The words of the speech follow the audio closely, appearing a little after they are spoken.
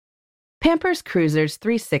Pampers Cruisers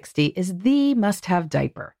 360 is the must-have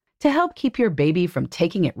diaper to help keep your baby from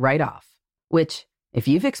taking it right off, which, if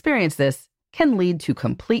you've experienced this, can lead to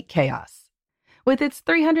complete chaos. With its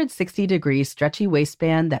 360-degree stretchy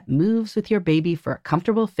waistband that moves with your baby for a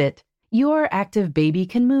comfortable fit, your active baby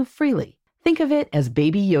can move freely. Think of it as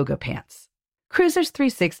baby yoga pants. Cruisers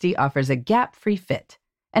 360 offers a gap-free fit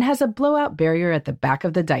and has a blowout barrier at the back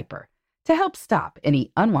of the diaper to help stop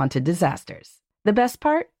any unwanted disasters. The best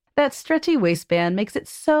part? That stretchy waistband makes it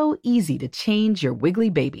so easy to change your wiggly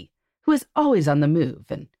baby, who is always on the move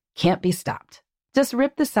and can't be stopped. Just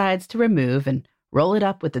rip the sides to remove and roll it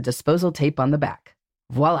up with the disposal tape on the back.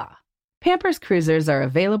 Voila! Pampers Cruisers are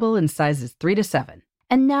available in sizes 3 to 7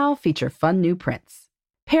 and now feature fun new prints.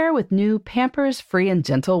 Pair with new Pampers Free and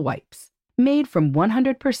Gentle wipes, made from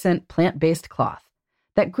 100% plant-based cloth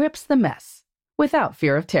that grips the mess without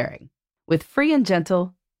fear of tearing. With Free and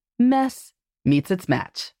Gentle, mess meets its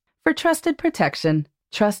match. For trusted protection,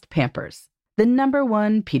 trust Pampers, the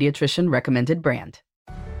 #1 pediatrician recommended brand.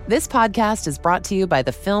 This podcast is brought to you by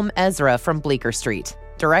the film Ezra from Bleecker Street,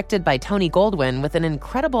 directed by Tony Goldwyn with an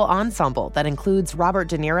incredible ensemble that includes Robert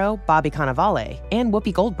De Niro, Bobby Cannavale, and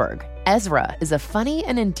Whoopi Goldberg. Ezra is a funny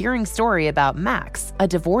and endearing story about Max, a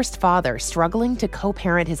divorced father struggling to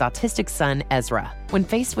co-parent his autistic son, Ezra. When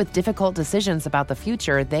faced with difficult decisions about the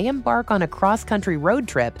future, they embark on a cross-country road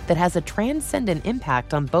trip that has a transcendent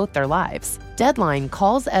impact on both their lives. Deadline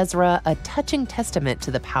calls Ezra a touching testament to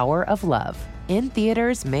the power of love. In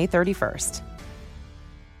theaters May 31st.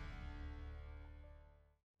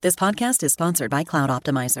 This podcast is sponsored by Cloud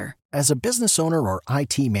Optimizer. As a business owner or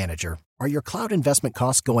IT manager, are your cloud investment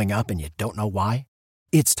costs going up and you don't know why?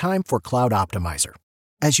 It's time for Cloud Optimizer.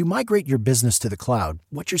 As you migrate your business to the cloud,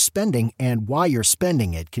 what you're spending and why you're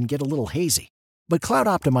spending it can get a little hazy. But Cloud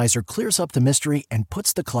Optimizer clears up the mystery and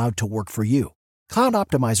puts the cloud to work for you. Cloud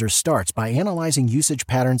Optimizer starts by analyzing usage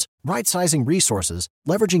patterns, right-sizing resources,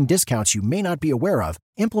 leveraging discounts you may not be aware of,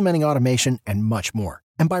 implementing automation, and much more.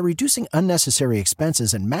 And by reducing unnecessary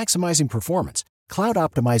expenses and maximizing performance, Cloud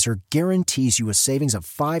Optimizer guarantees you a savings of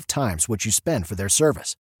 5 times what you spend for their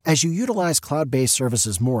service. As you utilize cloud-based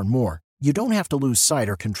services more and more, you don't have to lose sight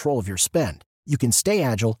or control of your spend. You can stay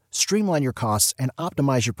agile, streamline your costs, and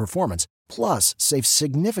optimize your performance, plus save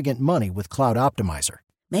significant money with Cloud Optimizer.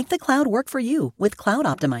 Make the cloud work for you with Cloud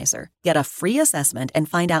Optimizer. Get a free assessment and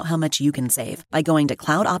find out how much you can save by going to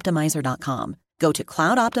cloudoptimizer.com. Go to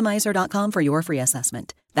cloudoptimizer.com for your free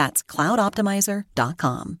assessment. That's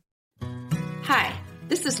cloudoptimizer.com. Hi,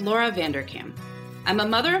 this is Laura Vanderkam. I'm a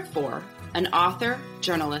mother of 4, an author,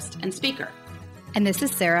 journalist, and speaker. And this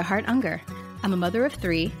is Sarah Hart Unger. I'm a mother of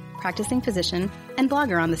 3, practicing physician, and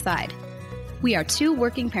blogger on the side. We are 2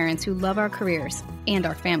 working parents who love our careers and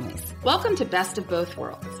our families. Welcome to Best of Both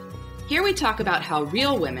Worlds. Here we talk about how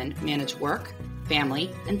real women manage work,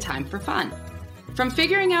 family, and time for fun. From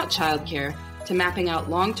figuring out childcare to mapping out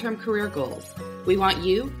long-term career goals, we want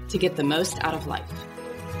you to get the most out of life.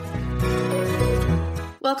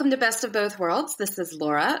 Welcome to Best of Both Worlds. This is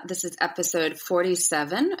Laura. This is episode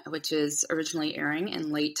 47, which is originally airing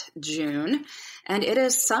in late June. And it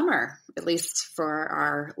is summer, at least for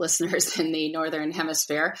our listeners in the Northern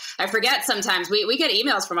Hemisphere. I forget sometimes. We get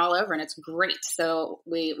emails from all over, and it's great. So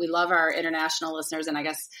we love our international listeners, and I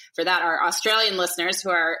guess for that, our Australian listeners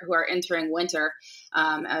who are entering winter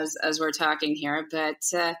as we're talking here. But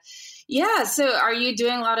yeah, so are you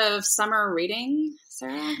doing a lot of summer reading,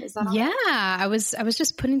 Sarah? Is that all? Yeah, I was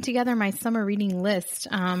just putting together my summer reading list.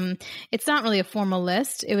 It's not really a formal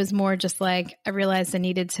list. It was more just like I realized I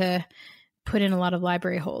needed to put in a lot of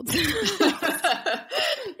library holds.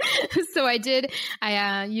 So I did.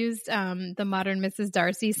 I used the Modern Mrs.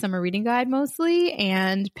 Darcy Summer Reading Guide mostly,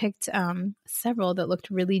 and picked several that looked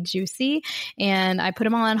really juicy. And I put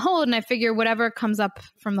them all on hold, and I figure whatever comes up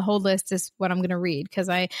from the hold list is what I'm going to read, because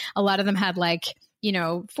a lot of them had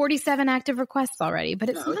 47 active requests already, but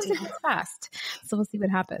it goes fast. So we'll see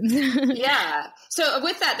what happens. Yeah. So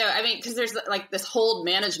with that though, I mean, because there's this hold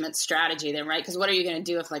management strategy then, right? Because what are you going to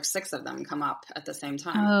do if 6 of them come up at the same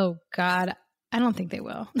time? Oh God. I don't think they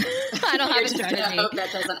will. I don't have a strategy. Hope that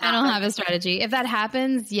doesn't happen. I don't have a strategy. If that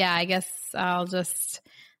happens, yeah, I guess I'll just,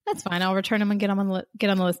 that's fine. I'll return them and get on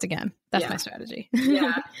the list again. That's my strategy.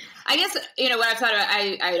 Yeah. I guess, what I've thought about,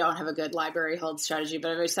 I don't have a good library hold strategy,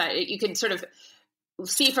 but I've decided you can sort of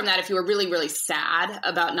see from that, if you were really, really sad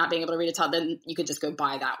about not being able to read it all, then you could just go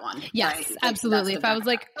buy that one. Yes, right? absolutely. If I was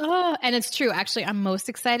like, oh, and it's true. Actually, I'm most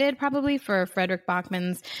excited probably for Frederick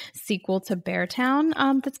Bachman's sequel to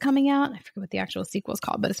Beartown that's coming out. I forget what the actual sequel is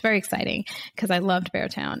called, but it's very exciting because I loved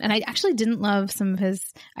Beartown. And I actually didn't love some of his,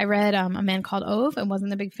 I read A Man Called Ove and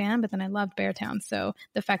wasn't a big fan, but then I loved Beartown. So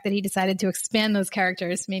the fact that he decided to expand those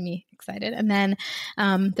characters made me excited. And then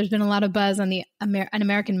there's been a lot of buzz on the An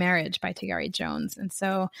American Marriage by Tagari Jones. And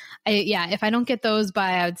so, if I don't get those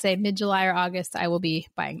by, I would say mid-July or August, I will be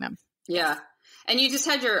buying them. Yeah. And you just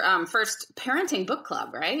had your first parenting book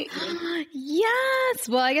club, right? Yes.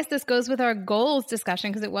 Well, I guess this goes with our goals discussion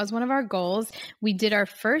because it was one of our goals. We did our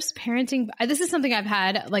first parenting. This is something I've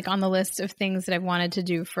had like on the list of things that I've wanted to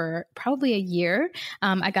do for probably a year.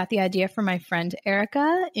 I got the idea from my friend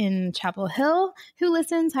Erica in Chapel Hill, who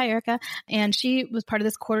listens. Hi, Erica. And she was part of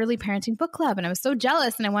this quarterly parenting book club. And I was so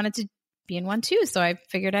jealous and I wanted to be in one too. So I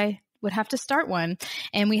figured I would have to start one.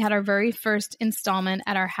 And we had our very first installment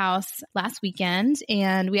at our house last weekend.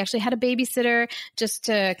 And we actually had a babysitter just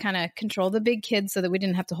to kind of control the big kids so that we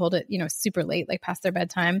didn't have to hold it, super late, like past their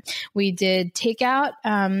bedtime. We did takeout,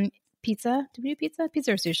 pizza. Did we do pizza?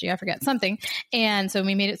 Pizza or sushi? I forget. Something. And so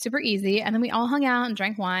we made it super easy. And then we all hung out and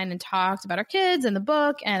drank wine and talked about our kids and the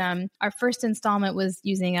book. And our first installment was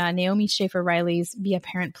using Naomi Schaefer Riley's Be a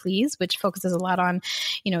Parent Please, which focuses a lot on,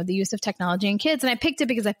 the use of technology in kids. And I picked it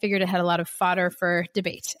because I figured it had a lot of fodder for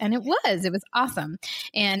debate. And it was awesome.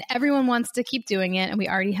 And everyone wants to keep doing it. And we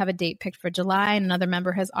already have a date picked for July and another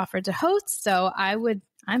member has offered to host. So I would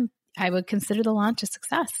consider the launch a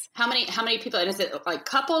success. How many people? And is it like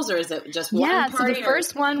couples or is it just one party? So the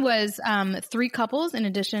first one was 3 couples in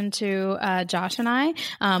addition to Josh and I.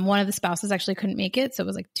 One of the spouses actually couldn't make it. So it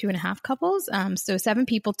was like 2.5 couples. So 7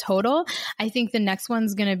 people total. I think the next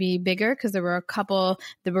one's going to be bigger because there were a couple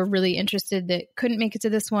that were really interested that couldn't make it to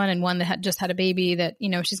this one and one that just had a baby that,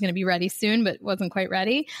 she's going to be ready soon, but wasn't quite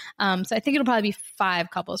ready. So I think it'll probably be 5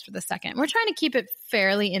 couples for the second. We're trying to keep it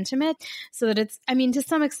fairly intimate so that it's, to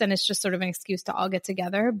some extent, it's just sort of an excuse to all get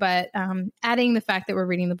together, but adding the fact that we're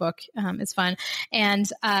reading the book is fun. And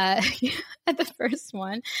at the first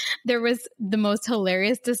one, there was the most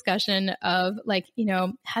hilarious discussion of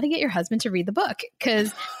how to get your husband to read the book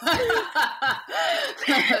because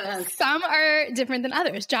some are different than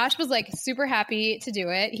others. Josh was like super happy to do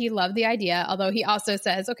it. He loved the idea, although he also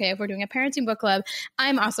says, okay, if we're doing a parenting book club,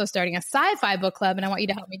 I'm also starting a sci-fi book club and I want you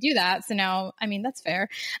to help me do that. So now, that's fair.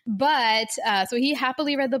 But so he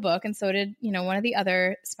happily read the book and so did, one of the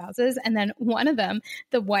other spouses. And then one of them,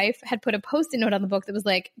 the wife had put a Post-it note on the book that was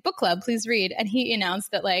like, book club, please read. And he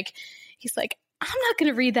announced that he's like, I'm not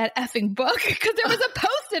going to read that effing book because there was a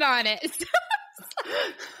Post-it on it.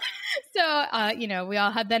 So, we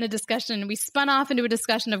all had then a discussion. We spun off into a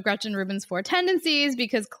discussion of Gretchen Rubin's 4 tendencies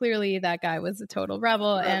because clearly that guy was a total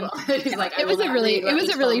rebel. And he's like, it was a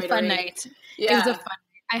really fun night. Yeah. It was a fun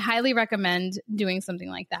I highly recommend doing something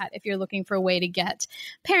like that if you're looking for a way to get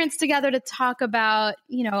parents together to talk about,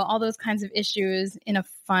 all those kinds of issues in a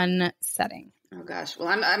fun setting. Oh gosh. Well,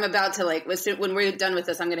 I'm about to when we're done with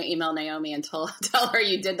this, I'm going to email Naomi and tell her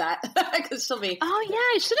you did that because she'll be. Oh yeah,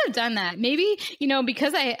 I should have done that. Maybe,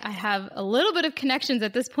 because I have a little bit of connections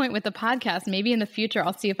at this point with the podcast, maybe in the future,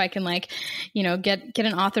 I'll see if I can get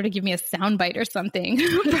an author to give me a soundbite or something.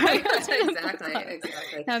 Exactly.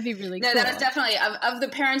 That'd be really cool. No, that is definitely of the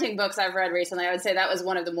parenting books I've read recently. I would say that was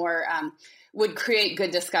one of the more, would create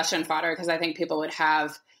good discussion fodder because I think people would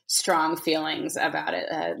have strong feelings about it.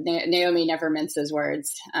 Naomi never minces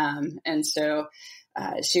words. And so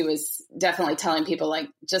she was definitely telling people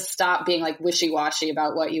just stop being wishy-washy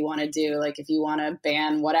about what you want to do. If you want to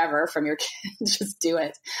ban whatever from your kids, just do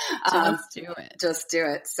it. Just do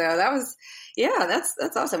it. So that was,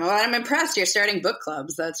 that's awesome. Well, I'm impressed. You're starting book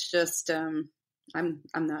clubs. That's just, I'm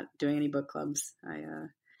not doing any book clubs. In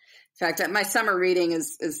fact, my summer reading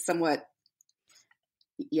is somewhat.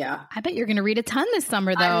 Yeah. I bet you're going to read a ton this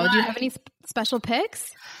summer, though. Do you have any special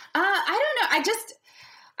picks? I don't know.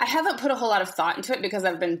 I haven't put a whole lot of thought into it because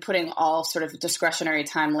I've been putting all sort of discretionary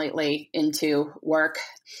time lately into work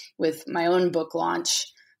with my own book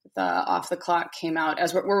launch. The Off the Clock came out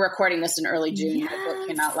as we're recording this in early June. Yes. The book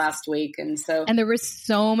came out last week. And there were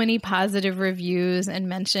so many positive reviews and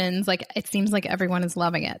mentions. It seems like everyone is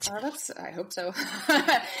loving it. I hope so.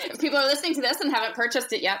 If people are listening to this and haven't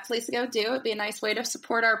purchased it yet, please go do it. It'd be a nice way to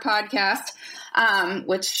support our podcast,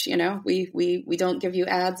 which, we don't give you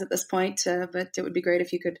ads at this point, but it would be great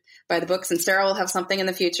if you could buy the books, and Sarah will have something in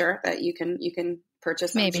the future that you can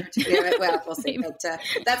purchase. Maybe. Well, we'll see. But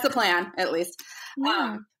that's the plan, at least.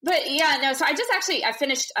 Yeah. So I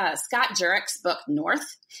finished Scott Jurek's book, North,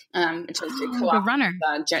 which was the runner.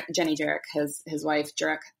 Jenny Jurek, his wife,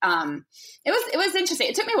 Jurek. It was interesting.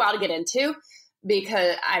 It took me a while to get into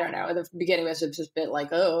because, I don't know, the beginning was just a bit like,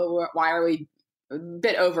 oh, why are we a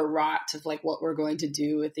bit overwrought of like what we're going to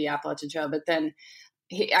do with the Appalachian Trail? But then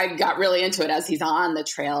I got really into it as he's on the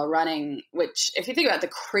trail running, which if you think about the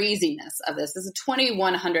craziness of this is a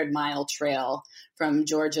 2,100 mile trail from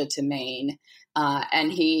Georgia to Maine.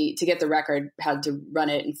 And he, to get the record, had to run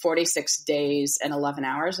it in 46 days and 11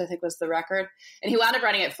 hours, I think was the record. And he wound up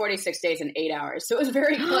running it 46 days and 8 hours. So it was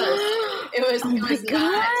very close. It was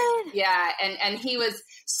not. Yeah. And he was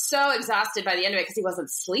so exhausted by the end of it because he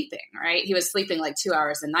wasn't sleeping, right? He was sleeping like 2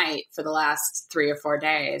 hours a night for the last 3 or 4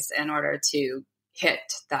 days in order to hit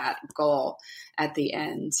that goal at the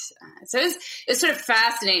end. So it's sort of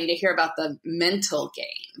fascinating to hear about the mental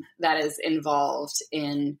game that is involved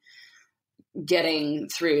in getting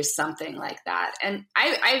through something like that. And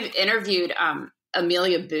I've interviewed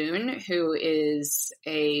Amelia Boone, who is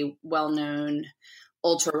a well-known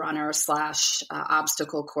ultra runner /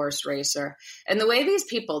 obstacle course racer. And the way these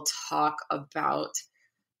people talk about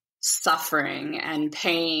suffering and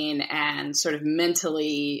pain and sort of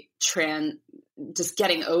mentally just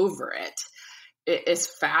getting over it is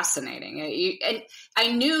fascinating. And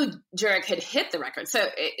I knew Jurek had hit the record. So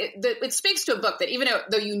it speaks to a book that even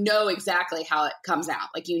though you know exactly how it comes out,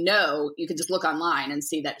 like, you can just look online and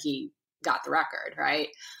see that he got the record, right?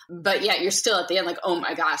 But yet you're still at the end like, oh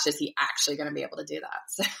my gosh, is he actually going to be able to do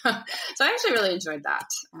that? So I actually really enjoyed that.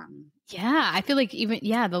 Yeah, I feel like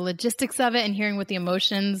the logistics of it and hearing what the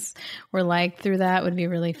emotions were like through that would be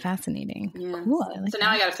really fascinating. Yeah. Cool. So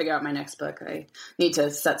now I got to figure out my next book. I need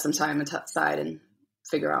to set some time aside and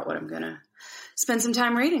figure out what I'm going to spend some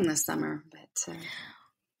time reading this summer. But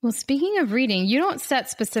well, speaking of reading, you don't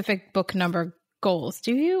set specific book number goals,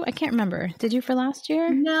 do you? I can't remember. Did you for last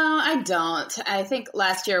year? No, I don't. I think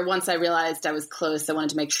last year, once I realized I was close, I wanted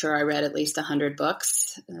to make sure I read at least 100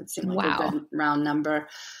 books. That seemed like a good round number.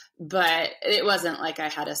 But it wasn't like I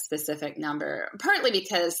had a specific number, partly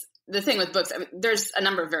because the thing with books, I mean, there's a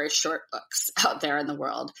number of very short books out there in the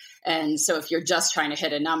world. And so if you're just trying to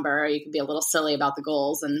hit a number, you can be a little silly about the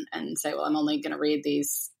goals and say, well, I'm only going to read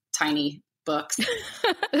these tiny books.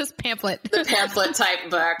 This pamphlet. The pamphlet type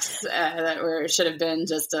books that should have been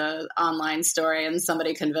just an online story and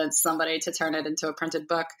somebody convinced somebody to turn it into a printed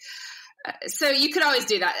book. So you could always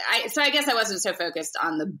do that. So I guess I wasn't so focused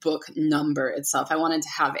on the book number itself. I wanted to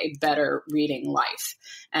have a better reading life.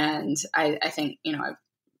 And I think, I've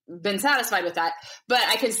been satisfied with that, but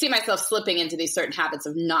I can see myself slipping into these certain habits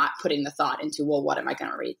of not putting the thought into, well, what am I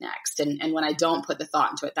going to read next? And when I don't put the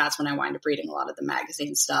thought into it, that's when I wind up reading a lot of the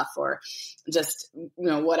magazine stuff or just,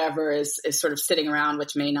 whatever is sort of sitting around,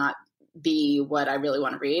 which may not be what I really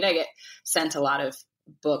want to read. I get sent a lot of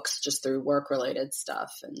books just through work related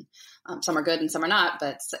stuff, and some are good and some are not,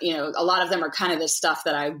 but a lot of them are kind of the stuff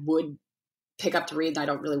that I would pick up to read and I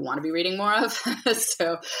don't really want to be reading more of.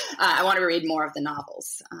 So I want to read more of the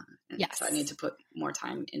novels. Yes. So I need to put more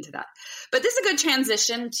time into that. But this is a good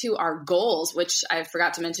transition to our goals, which I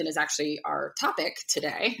forgot to mention is actually our topic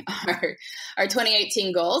today, our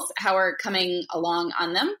 2018 goals, how we're coming along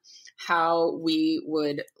on them, how we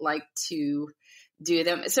would like to do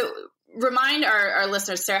them. So remind our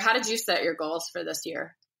listeners, Sarah, how did you set your goals for this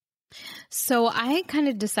year? So I kind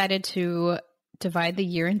of decided to divide the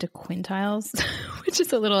year into quintiles, which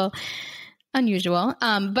is a little unusual.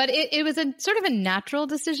 But it was a sort of a natural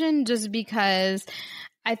decision just because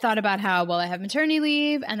I thought about how, well, I have maternity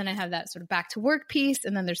leave and then I have that sort of back to work piece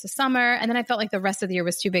and then there's the summer. And then I felt like the rest of the year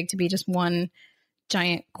was too big to be just one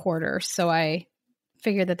giant quarter. So I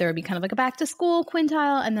figured that there would be kind of like a back to school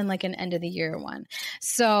quintile and then like an end of the year one.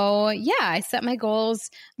 So yeah, I set my goals,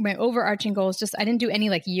 my overarching goals. Just, I didn't do any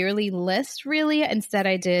like yearly list really. Instead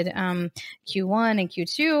I did Q1 and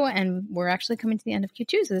Q2, and we're actually coming to the end of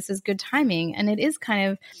Q2. So this is good timing. And it is kind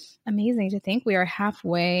of amazing to think we are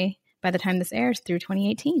halfway by the time this airs through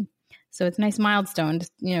 2018. So it's a nice milestone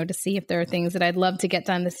to see if there are things that I'd love to get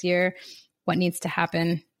done this year, what needs to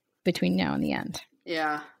happen between now and the end.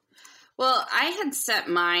 Yeah. Well, I had set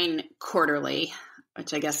mine quarterly,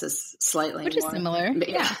 which I guess is slightly which is more similar, but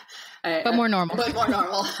yeah, but more normal, than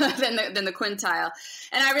the quintile.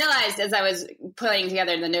 And I realized as I was putting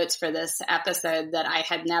together the notes for this episode that I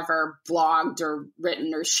had never blogged or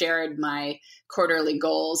written or shared my quarterly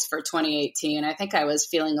goals for 2018. I think I was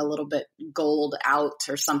feeling a little bit goaled out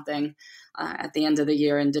or something at the end of the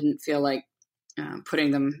year and didn't feel like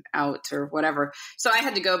putting them out or whatever. So I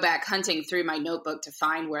had to go back hunting through my notebook to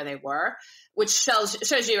find where they were, which shows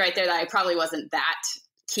you right there that I probably wasn't that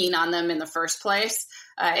keen on them in the first place.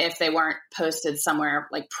 If they weren't posted somewhere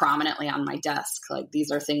like prominently on my desk, like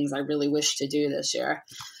these are things I really wish to do this year.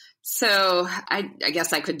 So I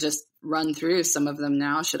guess I could just run through some of them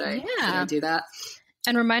now. Should I do that?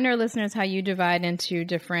 And remind our listeners how you divide into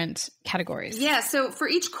different categories. Yeah. So for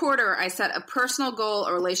each quarter, I set a personal goal,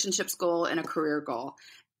 a relationships goal, and a career goal.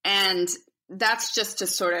 And that's just to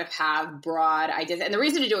sort of have broad ideas. And the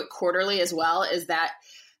reason to do it quarterly as well is that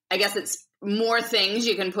I guess it's more things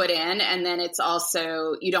you can put in. And then it's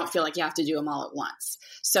also, you don't feel like you have to do them all at once.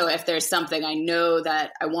 So if there's something I know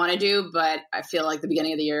that I want to do, but I feel like the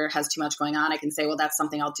beginning of the year has too much going on, I can say, well, that's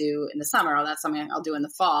something I'll do in the summer, or that's something I'll do in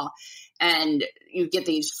the fall. And you get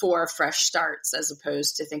these 4 fresh starts as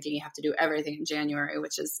opposed to thinking you have to do everything in January,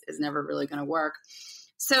 which is never really going to work.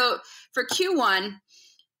 So for Q1,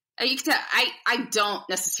 I don't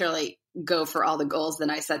necessarily go for all the goals that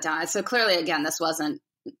I set down. So clearly, again, this wasn't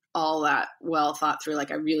all that well thought through.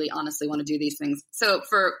 Like I really honestly want to do these things. So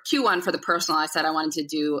for Q1, for the personal, I said I wanted to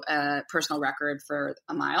do a personal record for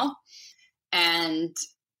a mile, and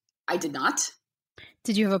I did not.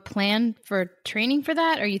 Did you have a plan for training for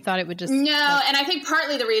that, or you thought it would just? No, and I think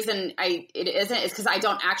partly the reason it isn't is because I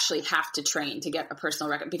don't actually have to train to get a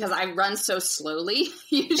personal record, because I run so slowly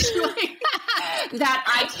usually that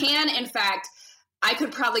I can, in fact, I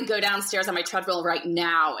could probably go downstairs on my treadmill right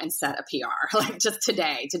now and set a PR, like just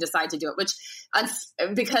today, to decide to do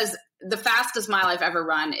it, because the fastest mile I've ever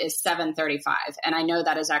run is 7:35. And I know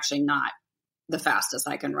that is actually not the fastest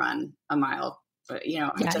I can run a mile. But,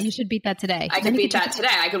 you should beat that today. I could beat that today.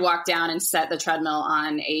 I could walk down and set the treadmill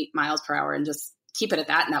on 8 miles per hour and just keep it at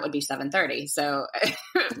that. And that would be 7:30. So,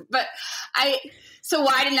 so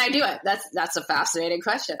why didn't I do it? That's a fascinating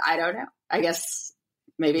question. I don't know. I guess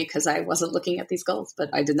maybe because I wasn't looking at these goals, but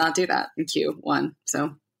I did not do that in Q1. So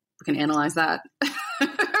we can analyze that.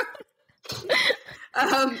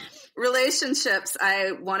 Relationships.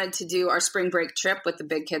 I wanted to do our spring break trip with the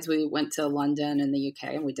big kids. We went to London and the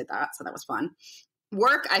UK, and we did that. So that was fun.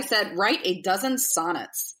 Work. I said, write a dozen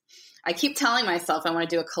sonnets. I keep telling myself I want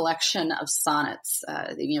to do a collection of sonnets,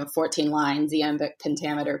 14 lines, iambic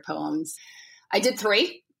pentameter poems. I did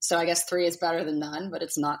 3. So I guess 3 is better than none, but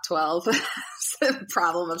it's not 12. It's the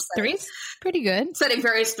problem of setting. 3's pretty good. Setting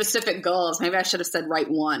very specific goals. Maybe I should have said write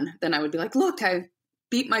 1. Then I would be like, look, I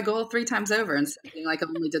beat my goal 3 times over, and being like I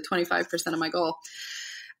only did 25% of my goal.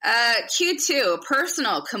 Q2,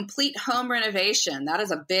 personal, complete home renovation. That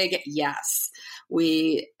is a big yes.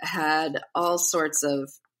 We had all sorts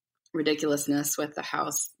of ridiculousness with the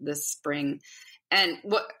house this spring. And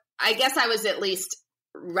I guess I was at least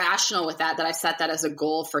rational with that I set that as a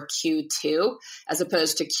goal for Q2 as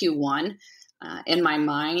opposed to Q1. In my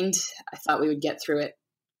mind, I thought we would get through it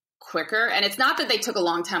quicker. And it's not that they took a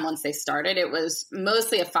long time once they started. It was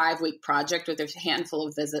mostly a 5-week project with a handful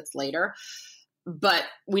of visits later. But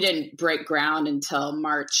we didn't break ground until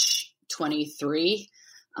March 23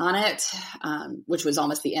 on it, which was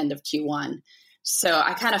almost the end of Q1. So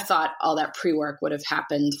I kind of thought all that pre-work would have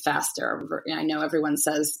happened faster. I know everyone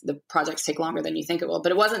says the projects take longer than you think it will,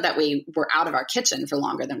 but it wasn't that we were out of our kitchen for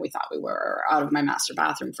longer than we thought we were, or out of my master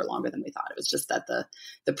bathroom for longer than we thought. It was just that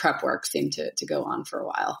the prep work seemed to go on for a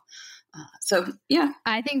while. So, yeah.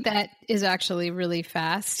 I think that is actually really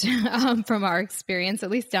fast from our experience, at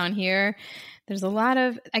least down here. There's a lot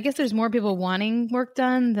of, I guess there's more people wanting work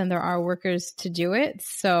done than there are workers to do it.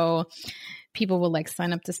 So people will like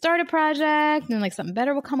sign up to start a project, and then like something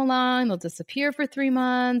better will come along. They'll disappear for 3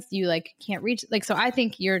 months. You like can't reach, like, so I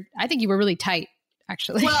think you were really tight,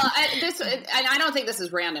 actually. Well, I don't think this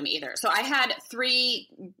is random either. So I had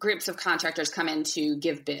 3 groups of contractors come in to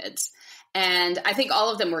give bids. And I think all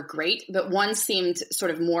of them were great, but one seemed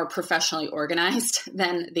sort of more professionally organized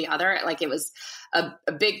than the other. Like it was a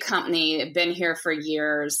big company, had been here for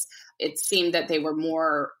years. It seemed that they were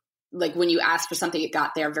more like when you asked for something, it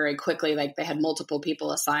got there very quickly. Like they had multiple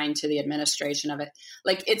people assigned to the administration of it.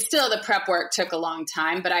 Like it's still, the prep work took a long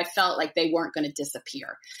time, but I felt like they weren't going to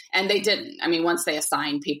disappear. And they didn't. I mean, once they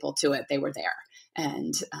assigned people to it, they were there.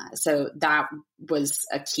 And so that was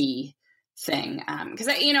a key thing. Because,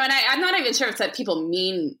 and I'm not even sure if that people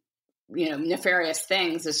mean, nefarious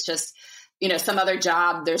things. It's just, some other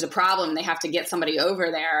job, there's a problem, they have to get somebody over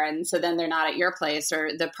there. And so then they're not at your place,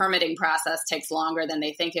 or the permitting process takes longer than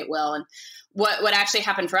they think it will. And what actually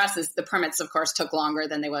happened for us is the permits, of course, took longer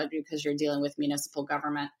than they would because you're dealing with municipal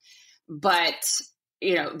government. But,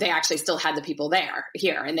 they actually still had the people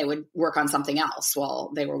here, and they would work on something else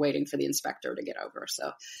while they were waiting for the inspector to get over.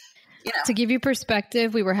 So To give you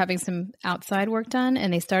perspective, we were having some outside work done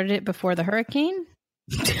and they started it before the hurricane.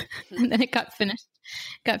 And then it got finished.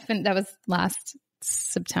 That was last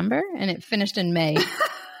September and it finished in May.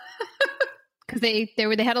 Because they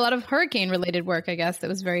had a lot of hurricane related work, I guess, that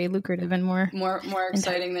was very lucrative and more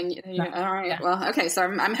exciting than you. All right. Yeah. Well, okay. So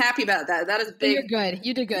I'm happy about that. That is big. You're good.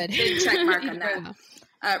 You did good. Big check mark on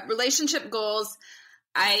that. Relationship goals.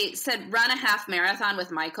 I said run a half marathon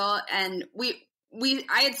with Michael, and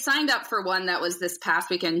I had signed up for one that was this past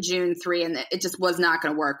weekend, June 3, and it just was not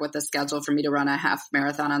going to work with the schedule for me to run a half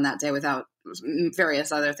marathon on that day without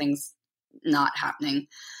various other things not happening.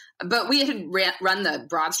 But we had run the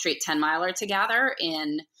Broad Street 10 miler together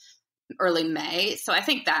in early May. So I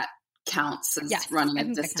think that counts as running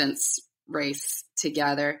a distance race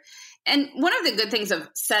together. And one of the good things of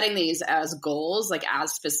setting these as goals, like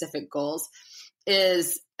as specific goals,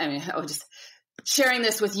 is, just sharing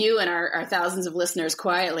this with you and our thousands of listeners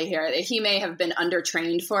quietly here. He may have been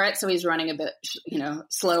undertrained for it. So he's running a bit,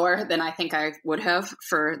 slower than I think I would have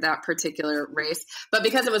for that particular race. But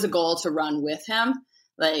because it was a goal to run with him,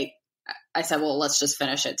 like I said, well, let's just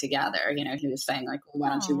finish it together. He was saying like, well, why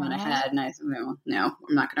don't you run ahead? And I said, well, no,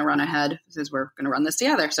 I'm not going to run ahead because we're going to run this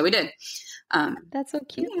together. So we did. That's so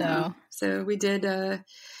cute though. So we did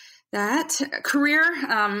that. Career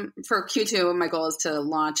for Q2. My goal is to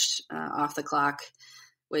launch Off the Clock,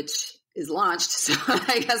 which is launched. So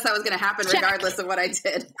I guess that was going to happen regardless of what I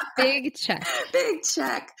did. Big check. Big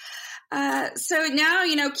check. So now,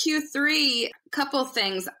 Q3, couple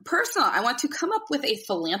things. Personal, I want to come up with a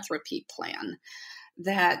philanthropy plan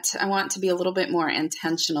that I want to be a little bit more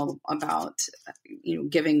intentional about,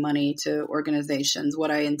 giving money to organizations,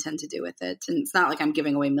 what I intend to do with it. And it's not like I'm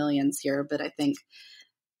giving away millions here, but I think,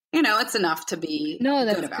 it's enough to be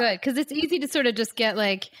that's good. Because it's easy to sort of just get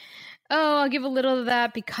like, oh, I'll give a little of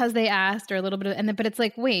that because they asked, or a little bit of, but it's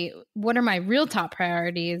like, wait, what are my real top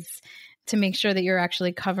priorities to make sure that you're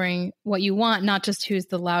actually covering what you want, not just who's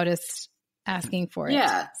the loudest asking for it.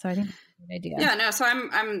 Yeah. So I think that's a good idea. Yeah, no, so I'm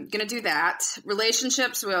going to do that.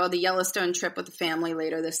 Relationships, the Yellowstone trip with the family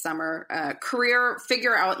later this summer. Career,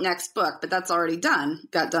 figure out next book, but that's already done.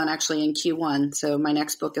 Got done actually in Q1. So my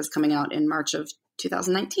next book is coming out in March of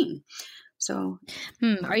 2019. So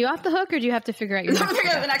are you off the hook or do you have to figure out your next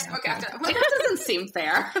figure out the next book after? Well, that doesn't seem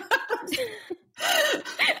fair.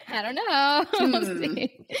 I don't know. We'll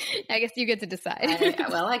see. I guess you get to decide.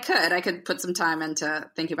 I could put some time into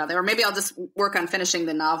thinking about that, or maybe I'll just work on finishing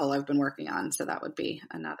the novel I've been working on. So that would be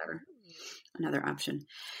another option.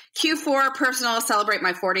 Q4, personal, celebrate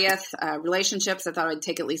my 40th. Relationships, I thought I'd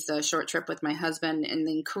take at least a short trip with my husband. And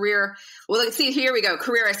then career, well, let's see, here we go.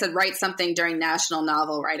 Career, I said write something during National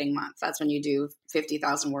Novel Writing Month. That's when you do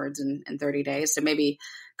 50,000 words in 30 days. So maybe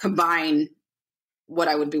combine what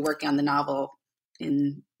I would be working on the novel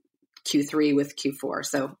in Q3 with Q4.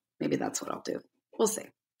 So maybe that's what I'll do. We'll see.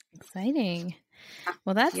 Exciting.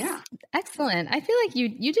 Well, that's excellent. I feel like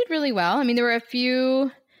you did really well. I mean, there were a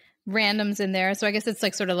few randoms in there. So I guess it's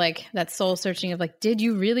like sort of like that soul searching of like, did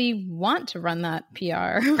you really want to run that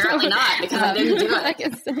PR? Apparently not, because I didn't do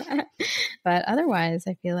it. But otherwise,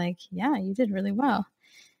 I feel like, you did really well.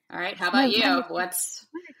 All right. How about you?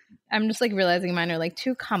 I'm just like realizing mine are like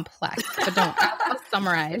too complex, but I'll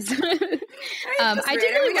summarize. I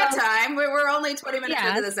did really got time. We're only 20 minutes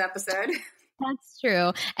into this episode. That's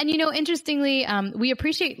true. And, interestingly, we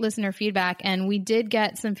appreciate listener feedback, and we did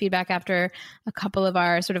get some feedback after a couple of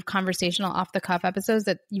our sort of conversational off the cuff episodes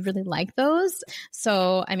that you really like those.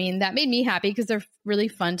 So, I mean, that made me happy because they're really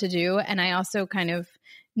fun to do. And I also kind of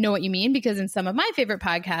know what you mean, because in some of my favorite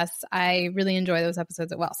podcasts, I really enjoy those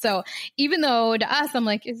episodes as well. So even though to us, I'm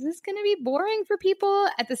like, is this going to be boring for people?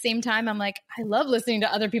 At the same time, I'm like, I love listening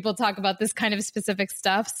to other people talk about this kind of specific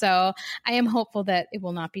stuff. So I am hopeful that it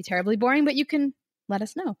will not be terribly boring, but you can let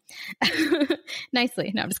us know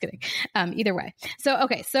nicely. No, I'm just kidding. Either way.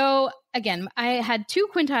 So again, I had 2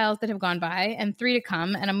 quintiles that have gone by and 3 to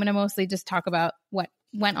come. And I'm going to mostly just talk about what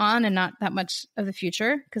went on and not that much of the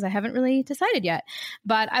future because I haven't really decided yet.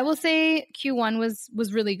 But I will say Q1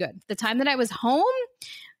 was really good. The time that I was home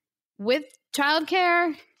with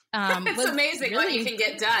childcare, it's amazing what you can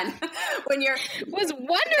get done when you're was wonderful.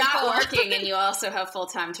 Not working and you also have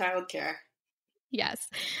full-time childcare. Yes,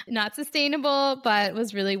 not sustainable, but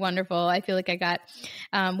was really wonderful. I feel like I got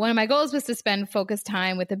one of my goals was to spend focused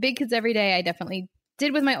time with the big kids every day. I definitely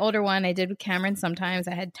did with my older one. I did with Cameron sometimes.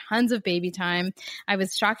 I had tons of baby time. I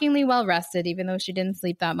was shockingly well rested, even though she didn't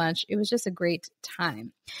sleep that much. It was just a great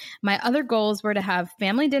time. My other goals were to have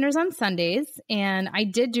family dinners on Sundays, and I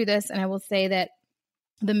did do this, and I will say that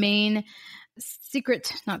the main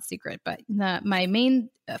my main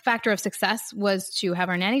factor of success was to have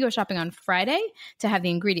our nanny go shopping on Friday to have the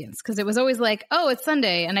ingredients. Cause it was always like, oh, it's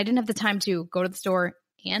Sunday and I didn't have the time to go to the store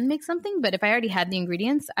and make something. But if I already had the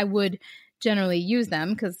ingredients, I would generally use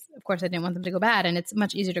them because of course I didn't want them to go bad, and it's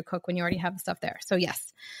much easier to cook when you already have the stuff there. So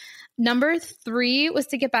yes. Number 3 was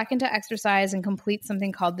to get back into exercise and complete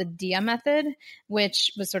something called the DIA method,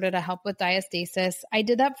 which was sort of to help with diastasis. I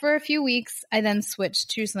did that for a few weeks. I then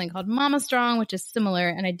switched to something called Mama Strong, which is similar.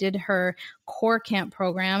 And I did her core camp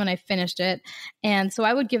program and I finished it. And so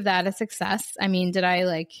I would give that a success. I mean, did I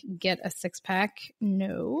like get a 6-pack?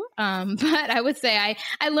 No. But I would say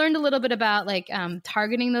I learned a little bit about like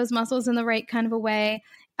targeting those muscles in the right kind of a way.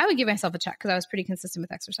 I would give myself a check because I was pretty consistent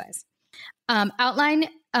with exercise. Outline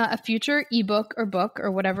a future ebook or book or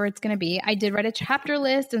whatever it's going to be. I did write a chapter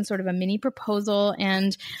list and sort of a mini proposal,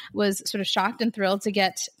 and was sort of shocked and thrilled to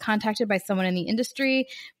get contacted by someone in the industry,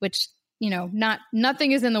 which, you know,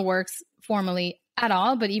 nothing is in the works formally at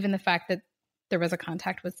all, but even the fact that there was a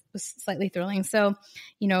contact was slightly thrilling. So,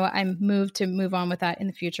 you know, I'm moved to move on with that in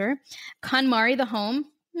the future. KonMari the home.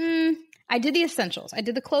 I did the essentials. I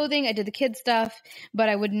did the clothing. I did the kids stuff, but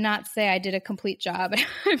I would not say I did a complete job.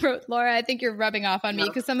 I wrote, Laura, I think you're rubbing off on me,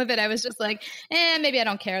 because some of it I was just like, maybe I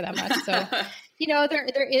don't care that much. So, you know,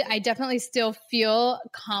 I definitely still feel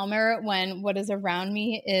calmer when what is around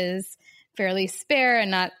me is fairly spare and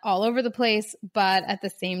not all over the place. But at the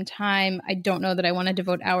same time, I don't know that I want to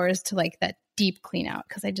devote hours to like that deep clean out,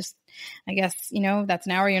 because I guess, you know, that's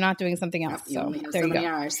an hour you're not doing something else. So there you go.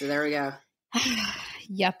 Hours, so there we go.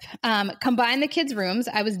 Yep. Combine the kids' rooms.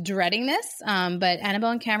 I was dreading this, but Annabelle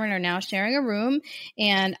and Cameron are now sharing a room.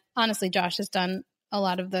 And honestly, Josh has done a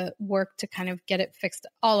lot of the work to kind of get it fixed,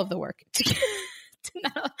 all of the work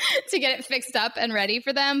to get it fixed up and ready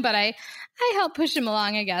for them. But I helped push him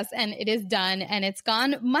along, I guess, and it is done, and it's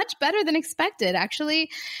gone much better than expected. Actually,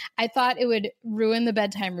 I thought it would ruin the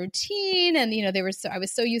bedtime routine, and you know, I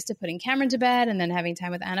was so used to putting Cameron to bed and then having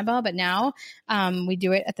time with Annabelle, but now we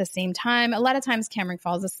do it at the same time. A lot of times Cameron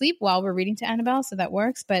falls asleep while we're reading to Annabelle, so that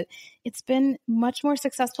works, but it's been much more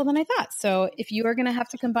successful than I thought. So if you are going to have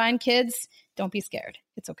to combine kids, don't be scared.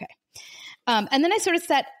 It's okay. And then I sort of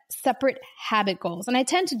set separate habit goals. And I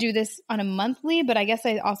tend to do this on a monthly, but I guess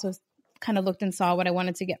I also kind of looked and saw what I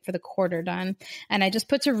wanted to get for the quarter done. And I just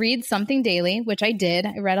put to read something daily, which I did.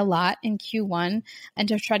 I read a lot in Q1, and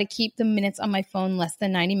to try to keep the minutes on my phone less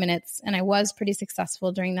than 90 minutes. And I was pretty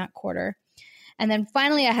successful during that quarter. And then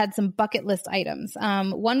finally, I had some bucket list items.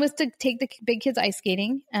 One was to take the big kids ice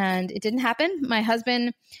skating, and it didn't happen. My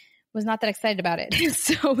husband was not that excited about it.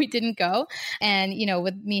 So we didn't go. And, you know,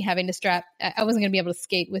 with me having to strap, I wasn't going to be able to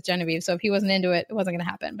skate with Genevieve. So if he wasn't into it, it wasn't going to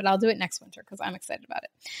happen. But I'll do it next winter because I'm excited about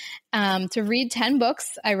it. To read 10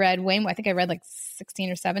 books, I read way more. I think I read like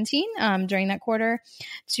 16 or 17 during that quarter.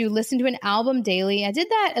 To listen to an album daily. I did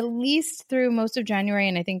that at least through most of January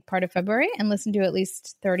and I think part of February, and listened to at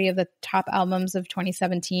least 30 of the top albums of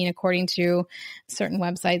 2017, according to certain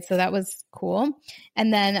websites. So that was cool.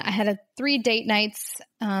 And then I had 3 date nights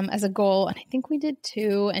as a goal. And I think we did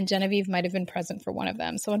 2, and Genevieve might have been present for one of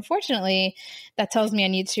them. So unfortunately, that tells me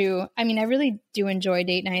I really do enjoy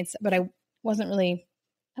date nights, but I wasn't really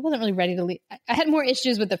ready to leave. I had more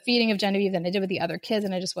issues with the feeding of Genevieve than I did with the other kids,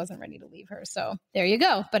 and I just wasn't ready to leave her. So there you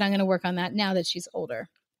go. But I'm going to work on that now that she's older.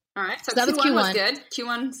 All right. So that Q1 was good.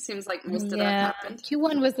 Q1 seems like most of that happened.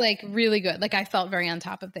 Q1 was like really good. Like I felt very on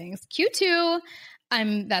top of things. Q2,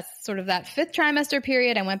 that's sort of that 5th trimester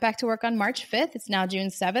period. I went back to work on March 5th. It's now June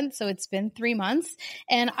 7th. So it's been 3 months.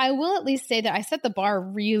 And I will at least say that I set the bar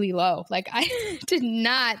really low. Like I did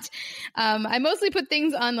not, I mostly put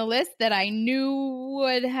things on the list that I knew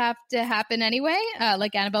would have to happen anyway,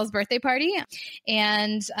 like Annabelle's birthday party.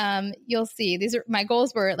 And you'll see, my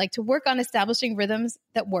goals were like to work on establishing rhythms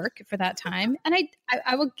that work for that time. And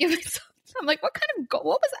I will give myself, I'm like,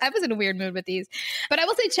 I was in a weird mood with these, but I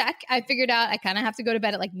will say check. I figured out I kind of have to go to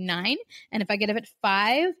bed at like 9. And if I get up at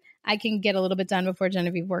 5, I can get a little bit done before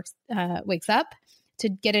Genevieve wakes up, to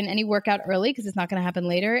get in any workout early because it's not going to happen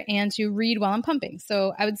later, and to read while I'm pumping.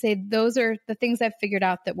 So I would say those are the things I've figured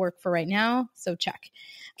out that work for right now. So check.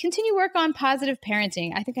 Continue work on positive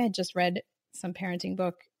parenting. I think I had just read some parenting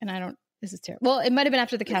book, and this is terrible. Well, it might have been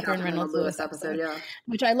after the Catherine Reynolds Lewis episode,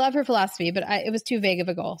 which I love her philosophy, but it was too vague of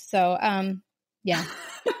a goal. So, yeah,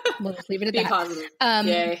 we'll just leave it at that. Be positive.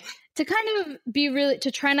 Yay. To kind of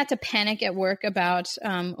to try not to panic at work about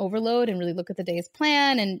overload, and really look at the day's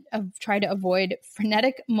plan, and try to avoid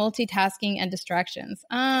frenetic multitasking and distractions.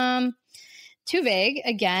 too vague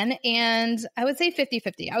again. And I would say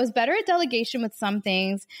 50-50. I was better at delegation with some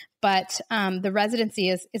things, but the residency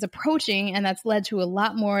is approaching, and that's led to a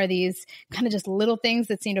lot more of these kind of just little things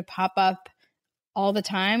that seem to pop up all the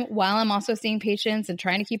time while I'm also seeing patients and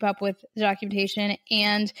trying to keep up with the documentation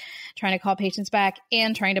and trying to call patients back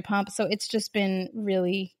and trying to pump. So it's just been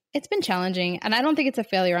it's been challenging. And I don't think it's a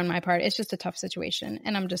failure on my part. It's just a tough situation,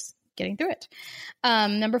 and I'm just getting through it.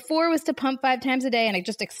 Number 4 was to pump 5 times a day, and I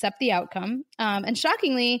just accept the outcome. And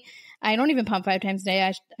shockingly, I don't even pump 5 times a day.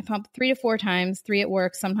 I pump 3 to 4 times, 3 at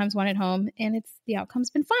work, sometimes 1 at home, and the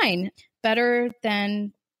outcome's been fine. Better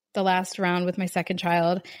than the last round with my second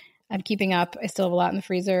child. I'm keeping up. I still have a lot in the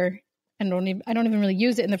freezer. I don't even really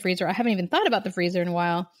use it in the freezer. I haven't even thought about the freezer in a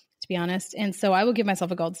while, to be honest. And so I will give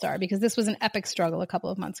myself a gold star because this was an epic struggle a couple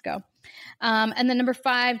of months ago. And then number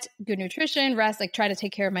 5, good nutrition, rest, like try to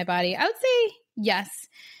take care of my body. I would say yes,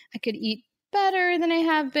 I could eat better than I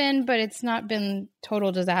have been, but it's not been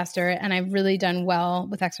total disaster. And I've really done well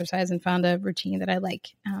with exercise and found a routine that I like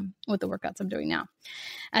with the workouts I'm doing now.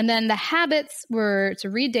 And then the habits were to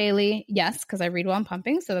read daily. Yes, because I read while I'm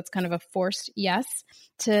pumping. So that's kind of a forced yes.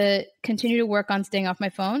 To continue to work on staying off my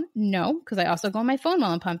phone. No, because I also go on my phone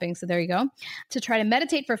while I'm pumping. So there you go. To try to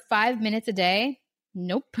meditate for 5 minutes a day.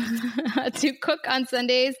 Nope. To cook on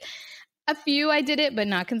Sundays. A few I did it, but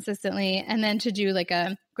not consistently. And then to do like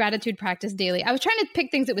a gratitude practice daily. I was trying to pick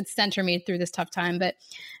things that would center me through this tough time, but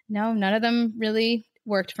no, none of them really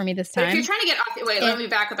worked for me this time. But if you're trying to get off, let me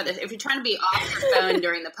back up at this. If you're trying to be off your phone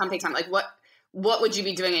during the pumping time, like what would you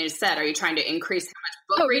be doing in your set? Are you trying to increase how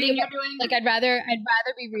much book reading you're doing? Like I'd rather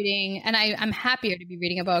be reading, and I'm happier to be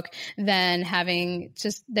reading a book than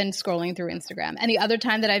scrolling through Instagram. And the other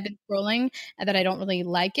time that I've been scrolling and that I don't really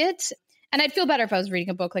like it, and I'd feel better if I was reading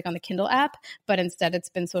a book like on the Kindle app, but instead it's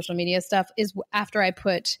been social media stuff, is after I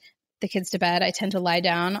put the kids to bed, I tend to lie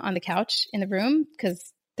down on the couch in the room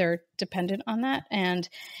because they're dependent on that. And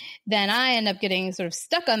then I end up getting sort of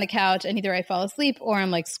stuck on the couch, and either I fall asleep or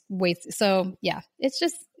I'm like, wait. So yeah, it's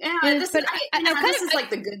just, this is like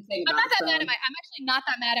the good thing. I'm actually not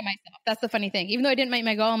that mad at myself. That's the funny thing. Even though I didn't make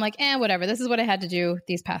my goal, I'm like, whatever. This is what I had to do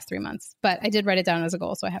these past 3 months. But I did write it down as a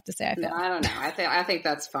goal, so I have to say I failed. I don't know. I think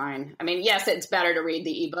that's fine. I mean, yes, it's better to read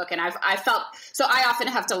the ebook, and I felt so. I often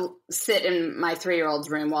have to sit in my 3-year-old's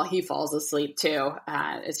room while he falls asleep too.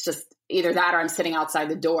 It's just either that or I'm sitting outside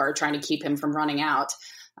the door trying to keep him from running out.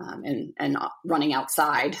 And running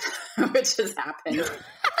outside, which has happened.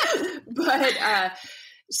 But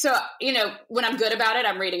so, when I'm good about it,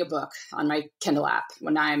 I'm reading a book on my Kindle app.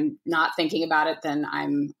 When I'm not thinking about it, then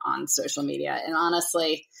I'm on social media. And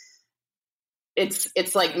honestly,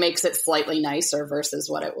 it's like makes it slightly nicer versus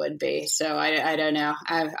what it would be. So I don't know.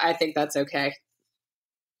 I think that's okay.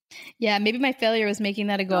 Yeah, maybe my failure was making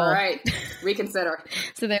that a goal. All right, reconsider.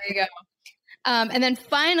 So there you go. And then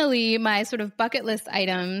finally, my sort of bucket list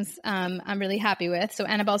items I'm really happy with. So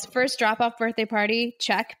Annabelle's first drop-off birthday party,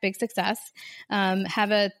 check, big success.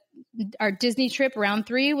 Our Disney trip, round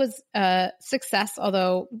 3, was a success,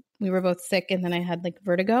 although we were both sick and then I had like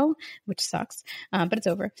vertigo, which sucks, but it's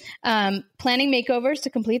over. Planning makeovers to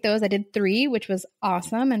complete those. I did 3, which was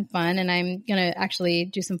awesome and fun. And I'm going to actually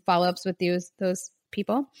do some follow-ups with those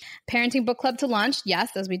people. Parenting book club to launch,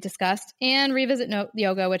 yes, as we discussed, and revisit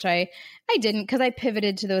yoga, which I didn't because I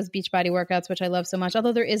pivoted to those Beachbody workouts, which I love so much,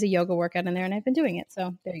 although there is a yoga workout in there and I've been doing it.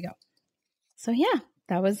 So there you go. So yeah,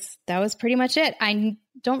 that was pretty much it. I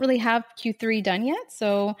don't really have Q3 done yet,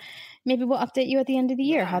 so maybe we'll update you at the end of the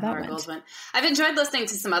year how that went. I've enjoyed listening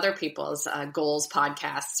to some other people's goals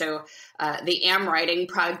podcasts. So the Am Writing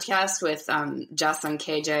podcast with Jess and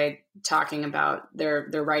KJ talking about their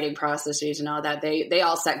writing processes and all that. They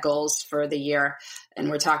all set goals for the year, and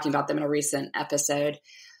we're talking about them in a recent episode.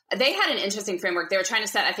 They had an interesting framework. They were trying to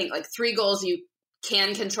set, I think, like 3 goals you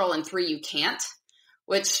can control and 3 you can't,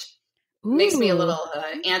 which makes me a little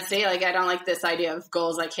antsy. Like, I don't like this idea of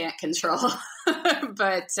goals I can't control.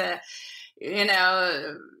 But,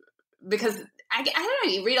 because I don't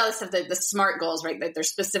know, you read all this stuff, the SMART goals, right? That they're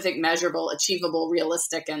specific, measurable, achievable,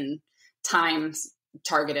 realistic, and time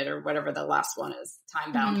targeted, or whatever the last one is,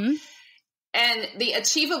 time bound. Mm-hmm. And the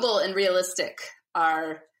achievable and realistic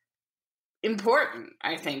are important,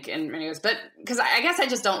 I think, in many ways. But because I guess I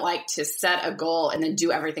just don't like to set a goal and then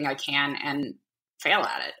do everything I can and fail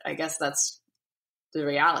at it. I guess that's the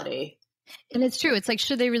reality. And it's true. It's like,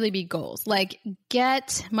 should they really be goals? Like,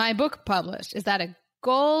 get my book published. Is that a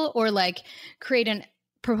goal? Or like create a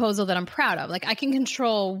proposal that I'm proud of? Like, I can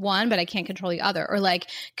control one, but I can't control the other. Or like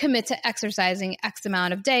commit to exercising X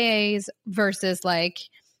amount of days versus like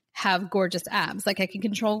have gorgeous abs. Like, I can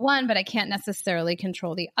control one, but I can't necessarily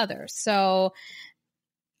control the other. So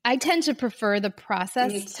I tend to prefer the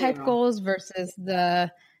process type goals versus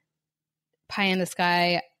the pie in the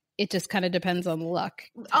sky. It just kind of depends on luck.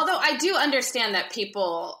 Although I do understand that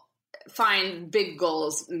people find big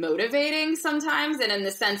goals motivating sometimes. And in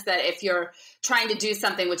the sense that if you're trying to do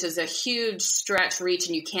something which is a huge stretch reach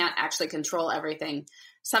and you can't actually control everything,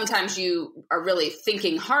 sometimes you are really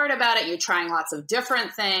thinking hard about it. You're trying lots of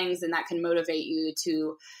different things, and that can motivate you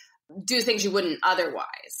to do things you wouldn't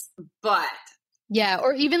otherwise. But yeah,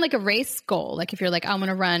 or even like a race goal. Like if you're like, I'm going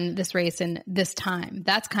to run this race in this time,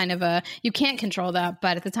 that's kind of you can't control that.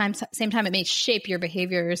 But at the same time, it may shape your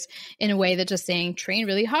behaviors in a way that just saying train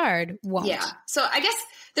really hard won't. Yeah. So I guess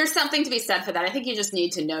there's something to be said for that. I think you just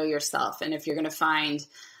need to know yourself. And if you're going to find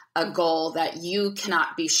a goal that you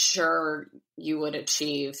cannot be sure you would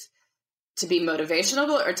achieve, to be motivational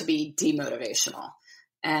or to be demotivational,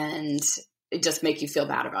 and it just make you feel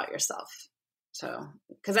bad about yourself. So,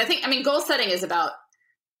 because goal setting is about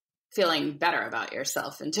feeling better about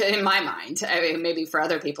yourself. And in my mind, I mean, maybe for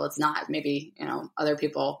other people, it's not. Maybe, other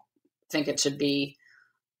people think it should be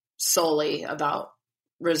solely about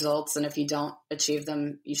results. And if you don't achieve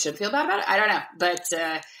them, you should feel bad about it. I don't know. But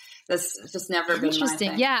that's just never been my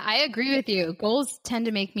thing. Yeah, I agree with you. Goals tend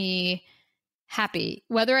to make me happy,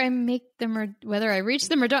 whether I make them or whether I reach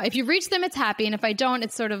them or don't. If you reach them, it's happy. And if I don't,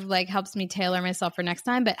 it sort of like helps me tailor myself for next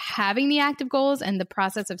time. But having the active goals and the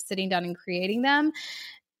process of sitting down and creating them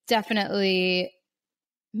definitely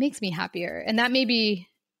makes me happier. And that may be,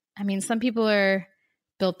 some people are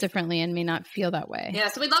built differently and may not feel that way. Yeah.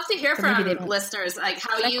 So we'd love to hear from listeners, like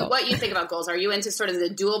what you think about goals. Are you into sort of the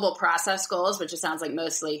doable process goals, which it sounds like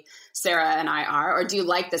mostly Sarah and I are, or do you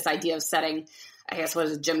like this idea of setting, I guess, what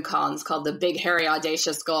is it, Jim Collins called the big, hairy,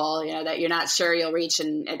 audacious goal, that you're not sure you'll reach,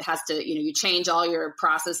 and it has to, you change all your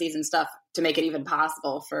processes and stuff to make it even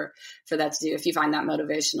possible for that to do. If you find that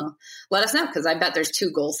motivational, let us know, because I bet there's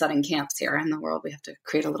 2 goal setting camps here in the world. We have to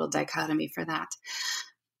create a little dichotomy for that.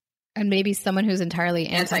 And maybe someone who's entirely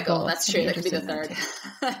anti-goal. That's true. That could be the third.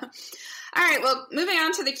 All right. Well, moving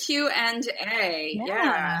on to the Q&A.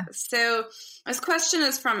 Yeah. So this question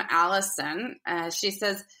is from Allison. She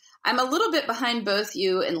says, I'm a little bit behind both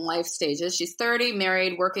you in life stages. She's 30,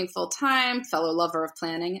 married, working full time, fellow lover of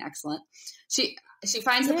planning. Excellent. She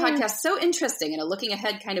finds the podcast so interesting in a looking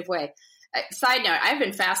ahead kind of way. Side note, I've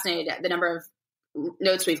been fascinated at the number of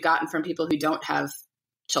notes we've gotten from people who don't have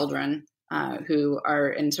children, who are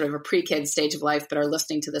in sort of a pre-kid stage of life, but are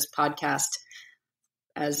listening to this podcast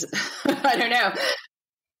as, I don't know.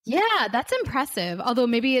 Yeah, that's impressive. Although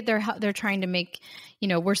maybe they're trying to make,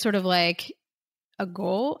 we're sort of like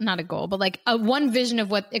not a goal, but like a one vision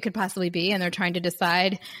of what it could possibly be. And they're trying to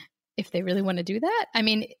decide if they really want to do that.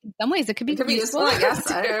 In some ways it could be useful, I guess.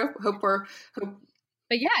 I hope.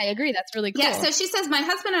 But yeah, I agree. That's really cool. Yeah. So she says, my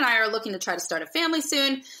husband and I are looking to try to start a family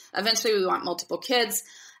soon. Eventually we want multiple kids.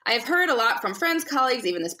 I have heard a lot from friends, colleagues,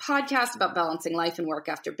 even this podcast about balancing life and work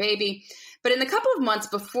after baby. But in the couple of months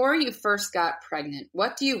before you first got pregnant,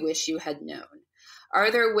 what do you wish you had known? Are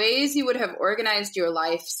there ways you would have organized your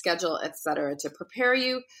life, schedule, etc., to prepare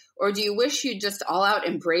you? Or do you wish you just all out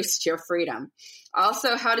embraced your freedom?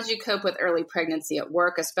 Also, how did you cope with early pregnancy at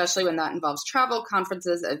work, especially when that involves travel,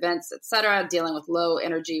 conferences, events, etc., dealing with low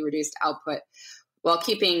energy, reduced output, while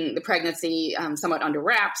keeping the pregnancy somewhat under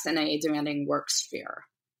wraps in a demanding work sphere?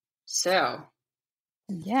 So,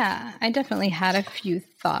 yeah, I definitely had a few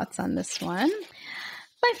thoughts on this one.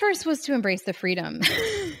 My first was to embrace the freedom.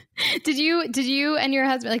 Did you and your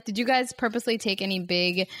husband, did you guys purposely take any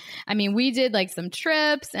big, we did some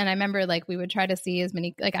trips, and I remember we would try to see as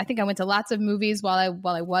many, I think I went to lots of movies while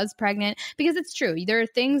I was pregnant, because it's true. There are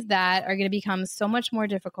things that are going to become so much more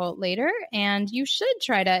difficult later, and you should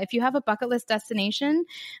try to, if you have a bucket list destination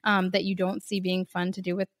that you don't see being fun to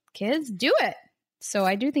do with kids, do it. So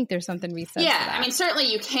I do think there's something we said. Yeah,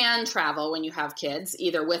 certainly you can travel when you have kids,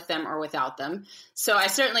 either with them or without them. So I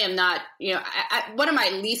certainly am not, one of my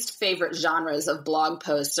least favorite genres of blog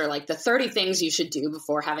posts are the 30 things you should do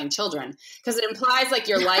before having children, because it implies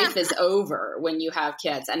your life is over when you have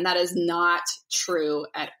kids. And that is not true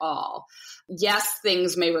at all. Yes,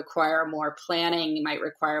 things may require more planning, might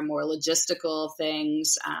require more logistical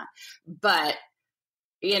things, but,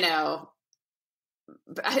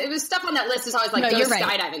 it was stuff on that list is always go skydiving.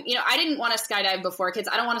 Right. I didn't want to skydive before kids.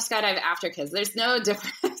 I don't want to skydive after kids. There's no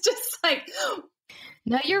difference. Just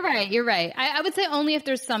no, you're right. You're right. I would say only if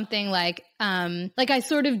there's something I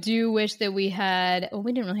sort of do wish that we had,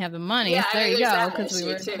 we didn't really have the money. Yeah, so there you go. Because we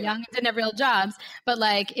were young and didn't have real jobs. But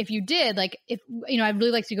if you did, if, I'd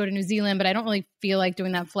really like to go to New Zealand, but I don't really feel like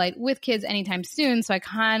doing that flight with kids anytime soon. So I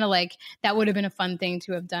kind of that would have been a fun thing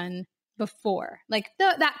to have done before. Like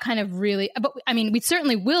that kind of really, but I mean, we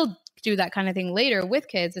certainly will do that kind of thing later with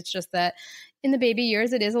kids. It's just that in the baby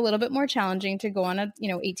years, it is a little bit more challenging to go on a,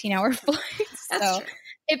 18-hour flight. That's true.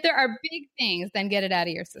 If there are big things, then get it out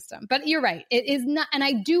of your system. But you're right. It is not, and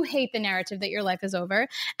I do hate the narrative that your life is over.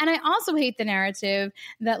 And I also hate the narrative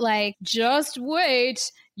that like, just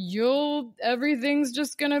wait, everything's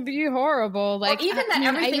just going to be horrible. Like, or even that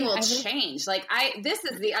everything will change. Like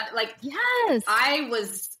yes, I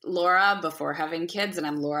was Laura before having kids and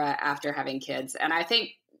I'm Laura after having kids. And I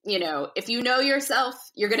think, if you know yourself,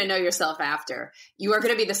 you're going to know yourself after. You are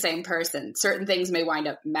going to be the same person. Certain things may wind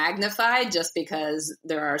up magnified just because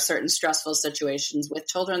there are certain stressful situations with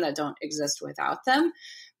children that don't exist without them.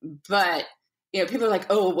 But, people are like,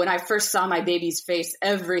 oh, when I first saw my baby's face,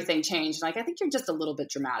 everything changed. Like, I think you're just a little bit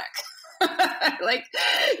dramatic. Like,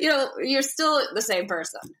 you're still the same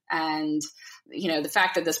person. And, the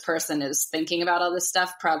fact that this person is thinking about all this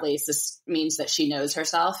stuff probably just means that she knows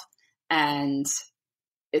herself and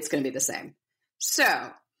it's going to be the same. So,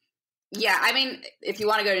 yeah, I mean, if you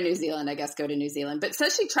want to go to New Zealand, I guess go to New Zealand. But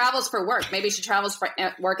since she travels for work, maybe she travels for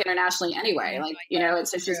work internationally anyway. Like, and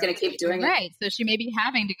so she's going to keep doing it. Right. So she may be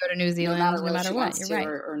having to go to New Zealand no matter what. You're right.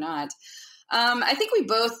 Or not. I think we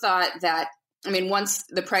both thought that, once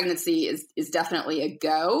the pregnancy is definitely a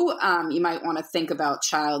go, you might want to think about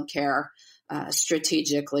childcare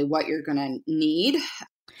strategically, what you're going to need.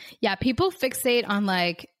 Yeah, people fixate on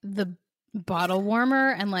like the bottle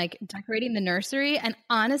warmer and like decorating the nursery. And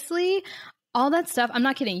honestly, all that stuff, I'm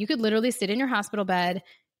not kidding. You could literally sit in your hospital bed,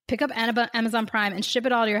 pick up Amazon Prime and ship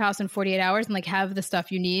it all to your house in 48 hours and like have the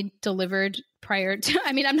stuff you need delivered prior to,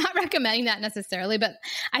 I'm not recommending that necessarily, but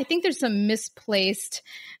I think there's some misplaced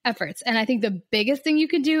efforts. And I think the biggest thing you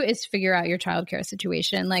can do is figure out your childcare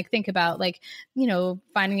situation. Like think about like,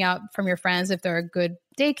 finding out from your friends if there are good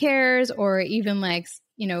daycares or even like,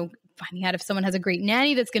 finding out if someone has a great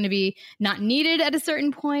nanny that's going to be not needed at a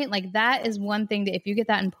certain point. Like that is one thing that if you get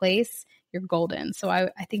that in place, you're golden. So I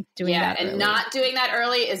think doing that and early. Not doing that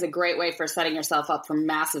early is a great way for setting yourself up for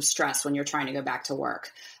massive stress when you're trying to go back to work.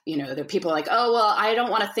 There are people like, oh, well, I don't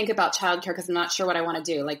want to think about childcare because I'm not sure what I want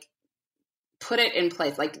to do. Like put it in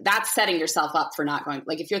place. Like that's setting yourself up for not going.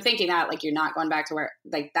 Like if you're thinking that like you're not going back to work,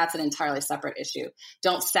 like that's an entirely separate issue.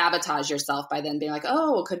 Don't sabotage yourself by then being like,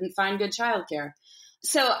 oh, couldn't find good childcare.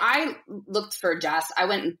 So I looked for I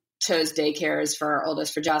went and chose daycares for our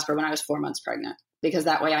oldest, for Jasper, when I was 4 months pregnant, because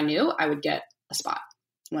that way I knew I would get a spot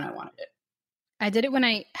when I wanted it. I did it when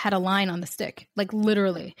I had a line on the stick, like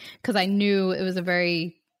literally, because I knew it was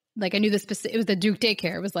I knew it was the Duke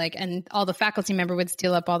daycare. It was like, and all the faculty member would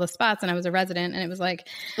steal up all the spots and I was a resident and it was like,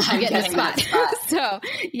 I'm getting a spot. So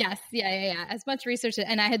yes. Yeah. As much research.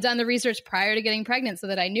 And I had done the research prior to getting pregnant so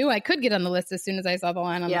that I knew I could get on the list as soon as I saw the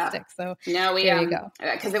line on the stick. So no, there you go.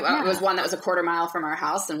 Cause it was one that was a quarter mile from our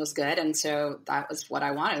house and was good. And so that was what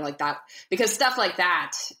I wanted, like that, because stuff like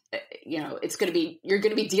that, you're going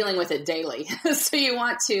to be dealing with it daily. So you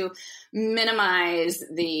want to minimize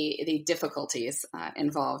the difficulties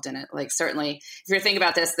involved in it. Like certainly if you're thinking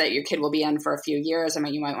about this, that your kid will be in for a few years,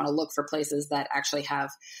 you might want to look for places that actually have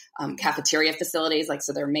cafeteria facilities. Like,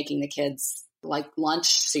 so they're making the kids like lunch.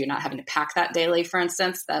 So you're not having to pack that daily, for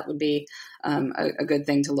instance. That would be a good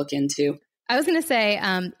thing to look into. I was going to say,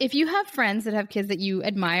 if you have friends that have kids that you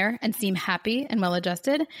admire and seem happy and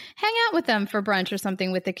well-adjusted, hang out with them for brunch or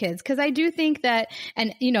something with the kids. Because I do think that,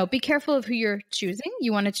 and, be careful of who you're choosing.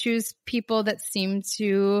 You want to choose people that seem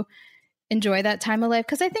to enjoy that time of life.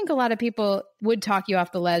 Because I think a lot of people would talk you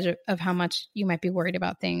off the ledge of how much you might be worried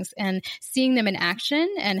about things. And seeing them in action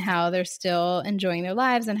and how they're still enjoying their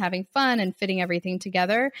lives and having fun and fitting everything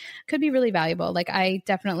together could be really valuable. Like I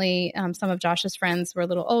definitely, some of Josh's friends were a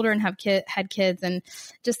little older and had kids, and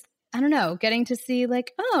just, I don't know, getting to see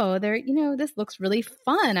like, oh, they're, this looks really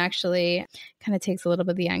fun actually kind of takes a little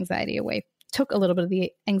bit of the anxiety away. Took a little bit of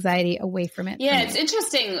the anxiety away from it. Yeah, it's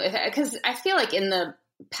interesting because I feel like in the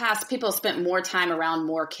past, people spent more time around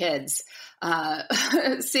more kids.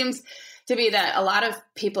 It seems to be that a lot of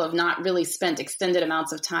people have not really spent extended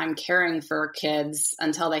amounts of time caring for kids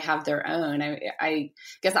until they have their own. I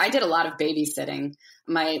guess I did a lot of babysitting.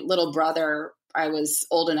 My little brother, I was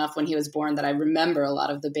old enough when he was born that I remember a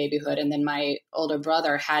lot of the babyhood. And then my older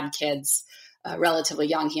brother had kids relatively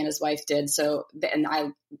young. He and his wife did. So, and I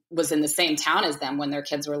was in the same town as them when their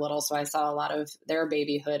kids were little. So I saw a lot of their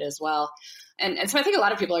babyhood as well. And so I think a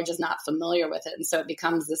lot of people are just not familiar with it. And so it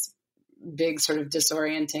becomes this big sort of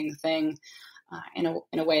disorienting thing in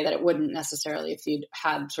a way that it wouldn't necessarily if you'd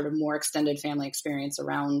had sort of more extended family experience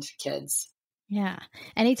around kids. Yeah.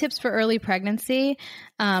 Any tips for early pregnancy?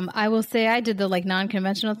 I will say I did the like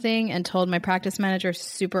non-conventional thing and told my practice manager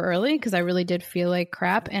super early because I really did feel like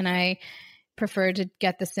crap, and I prefer to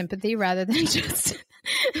get the sympathy rather than just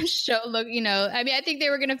look, I mean, I think they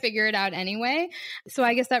were going to figure it out anyway. So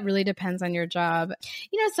I guess that really depends on your job.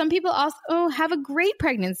 Some people also have a great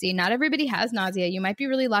pregnancy. Not everybody has nausea. You might be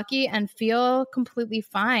really lucky and feel completely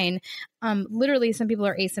fine. Literally, some people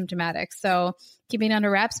are asymptomatic. So keeping it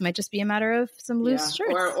under wraps might just be a matter of some loose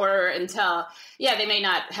shirts. Or until, they may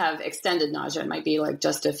not have extended nausea. It might be like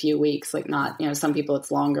just a few weeks, like not, some people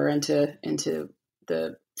it's longer into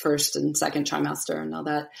the first and second trimester and all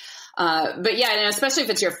that. But yeah, and especially if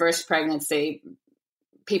it's your first pregnancy,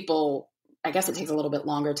 people, I guess it takes a little bit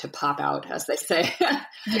longer to pop out, as they say.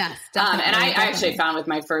 Yes. And I actually found with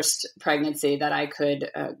my first pregnancy that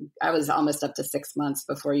I was almost up to 6 months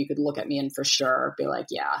before you could look at me and for sure be like,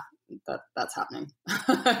 yeah, that's happening.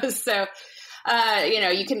 So,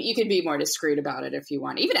 you can be more discreet about it if you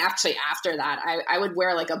want. Even actually after that, I would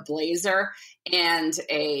wear like a blazer and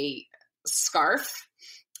a scarf.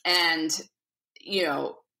 And,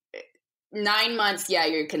 9 months,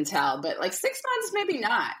 you can tell, but like 6 months, maybe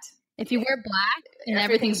not. If you wear black and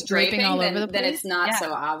everything's draping all over the place, then it's not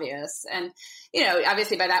so obvious. And,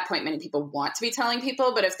 obviously by that point, many people want to be telling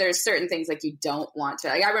people, but if there's certain things like you don't want to,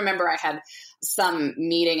 like I remember I had some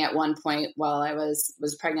meeting at one point while I was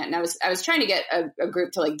pregnant, and I was trying to get a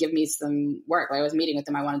group to like give me some work. Like I was meeting with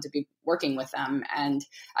them. I wanted to be working with them. And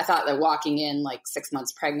I thought that walking in like 6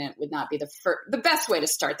 months pregnant would not be the best way to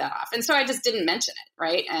start that off. And so I just didn't mention it.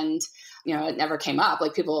 Right. And, it never came up.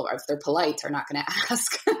 Like people, if they're polite, are not going to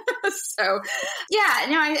ask. So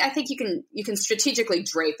I think you can strategically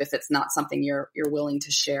drape if it's not something you're willing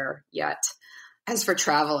to share yet. As for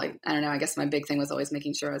travel, I don't know. I guess my big thing was always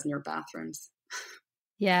making sure I was near bathrooms.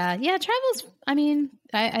 Yeah. Travel's,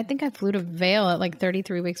 I think I flew to Vail at like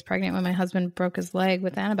 33 weeks pregnant when my husband broke his leg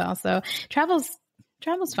with Annabelle. So travel's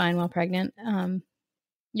fine while pregnant.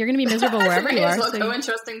 You're going to be miserable wherever you are. Go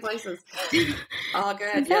interesting places. All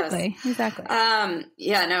good. Exactly. Yes.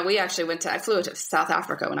 Exactly. We actually I flew to South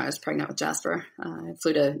Africa when I was pregnant with Jasper. I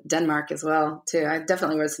flew to Denmark as well too. I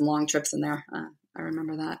definitely were some long trips in there. I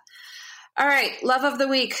remember that. All right. Love of the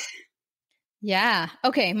week. Yeah.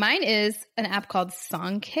 Okay. Mine is an app called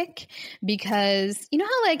Songkick, because you know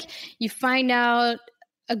how like you find out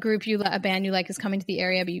a band you like is coming to the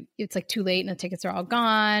area, but it's like too late and the tickets are all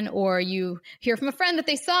gone, or you hear from a friend that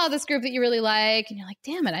they saw this group that you really like and you're like,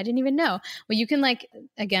 damn it, I didn't even know. Well, you can like,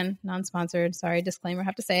 again, non-sponsored, sorry, disclaimer,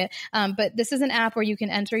 have to say it. But this is an app where you can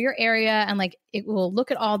enter your area and like, it will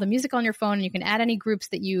look at all the music on your phone and you can add any groups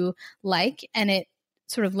that you like, and it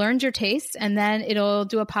sort of learns your taste, and then it'll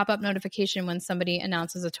do a pop-up notification when somebody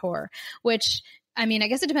announces a tour, which I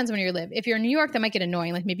guess it depends on where you live. If you're in New York, that might get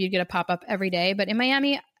annoying. Like maybe you get a pop-up every day, but in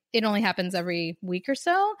Miami, it only happens every week or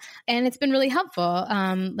so. And it's been really helpful.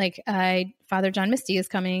 Father John Misty is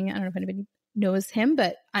coming. I don't know if anybody knows him,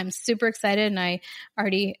 but I'm super excited and I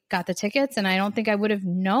already got the tickets, and I don't think I would have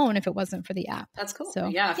known if it wasn't for the app. That's cool.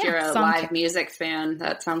 So if you're a live music fan,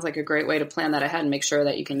 that sounds like a great way to plan that ahead and make sure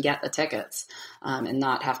that you can get the tickets, and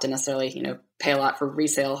not have to necessarily, pay a lot for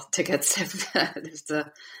resale tickets.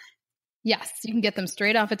 Yes, you can get them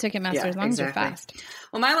straight off of Ticketmaster as long as you're fast.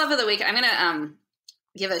 Well, my love of the week, I'm going to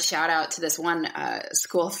give a shout out to this one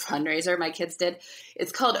school fundraiser my kids did.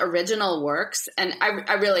 It's called Original Works. And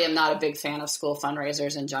I really am not a big fan of school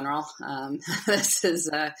fundraisers in general. This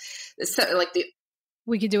is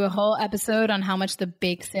we could do a whole episode on how much the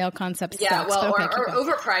bake sale concept sucks. Yeah, well, or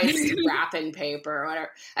overpriced wrapping paper or whatever.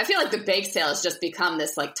 I feel like the bake sale has just become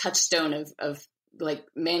this like touchstone of like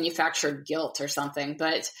manufactured guilt or something.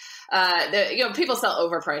 But people sell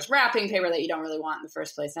overpriced wrapping paper that you don't really want in the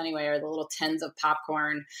first place anyway, or the little tins of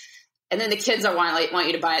popcorn, and then the kids want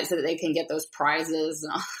you to buy it so that they can get those prizes.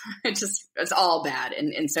 It's all bad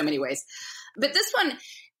in so many ways. But this one,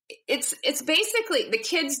 it's basically the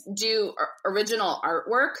kids do original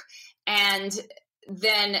artwork, and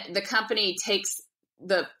then the company takes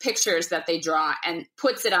the pictures that they draw and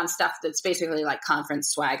puts it on stuff that's basically like conference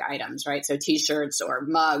swag items, right? So t-shirts or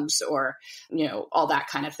mugs or, all that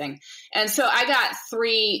kind of thing. And so I got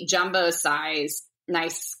 3 jumbo size,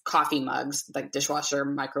 nice coffee mugs, like dishwasher,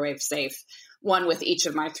 microwave safe, one with each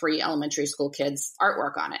of my 3 elementary school kids'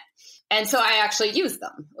 artwork on it. And so I actually use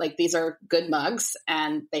them. Like these are good mugs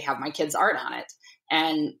and they have my kids' art on it.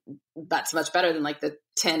 And that's much better than like the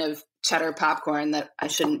tin of cheddar popcorn that I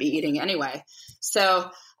shouldn't be eating anyway. So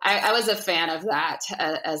I was a fan of that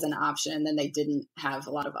as an option. And then they didn't have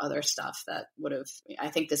a lot of other stuff that would have, I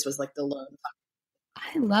think this was like the lone.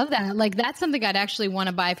 I love that. Like that's something I'd actually want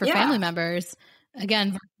to buy for family members.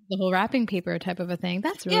 Again, the whole wrapping paper type of a thing.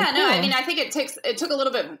 That's really cool. No, I mean, I think it took a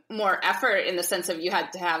little bit more effort in the sense of you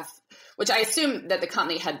had to have, which I assume that the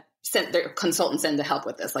company had sent their consultants in to help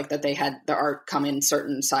with this, like that they had the art come in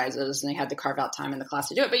certain sizes and they had to carve out time in the class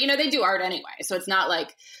to do it. But, they do art anyway. So it's not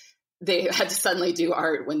like they had to suddenly do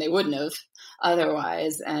art when they wouldn't have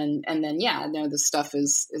otherwise. And then, the stuff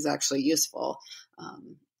is actually useful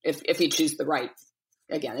if you choose the right.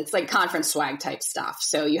 Again, it's like conference swag type stuff.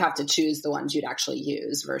 So you have to choose the ones you'd actually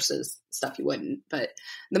use versus stuff you wouldn't. But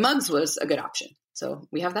the mugs was a good option. So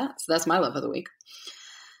we have that. So that's my love of the week.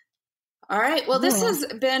 All right. Well, this has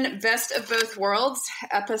been Best of Both Worlds,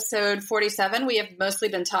 episode 47. We have mostly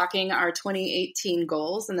been talking our 2018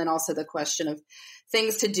 goals and then also the question of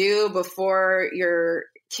things to do before your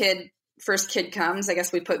first kid comes. I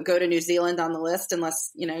guess we put go to New Zealand on the list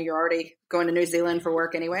unless, you're already going to New Zealand for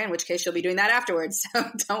work anyway, in which case you'll be doing that afterwards. So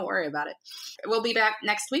don't worry about it. We'll be back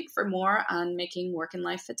next week for more on making work and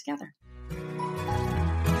life fit together.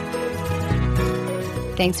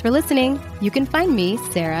 Thanks for listening. You can find me,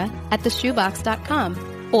 Sarah, at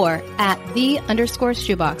theshoebox.com or at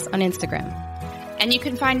 @the_shoebox on Instagram. And you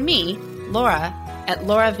can find me, Laura, at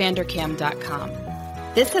lauravanderkam.com.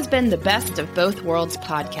 This has been the Best of Both Worlds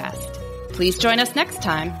podcast. Please join us next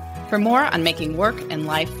time for more on making work and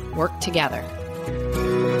life work together.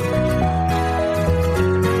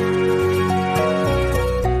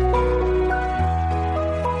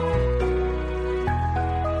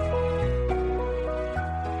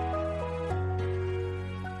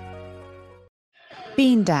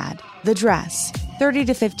 Bean Dad, The Dress, 30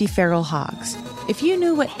 to 50 Feral Hogs. If you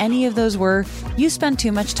knew what any of those were, you spend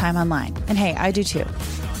too much time online. And hey, I do too.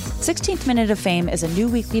 16th Minute of Fame is a new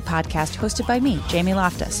weekly podcast hosted by me, Jamie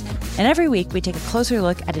Loftus. And every week we take a closer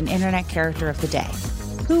look at an internet character of the day.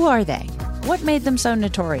 Who are they? What made them so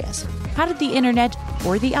notorious? How did the internet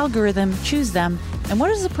or the algorithm choose them? And what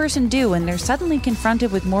does a person do when they're suddenly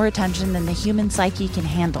confronted with more attention than the human psyche can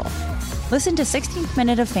handle? Listen to 16th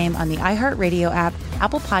Minute of Fame on the iHeartRadio app,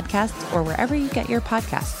 Apple Podcasts, or wherever you get your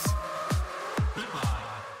podcasts.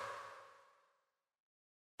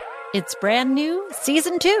 It's brand new,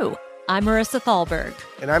 Season 2. I'm Marissa Thalberg.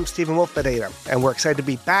 And I'm Stephen Wolf Bedeta, and we're excited to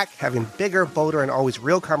be back having bigger, bolder, and always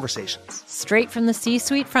real conversations. Straight from the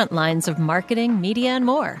C-suite front lines of marketing, media, and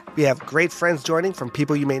more. We have great friends joining from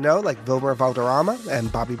people you may know, like Wilmer Valderrama and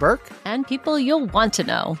Bobby Burke. And people you'll want to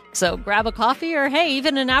know. So grab a coffee or, hey,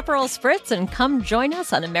 even an Aperol Spritz and come join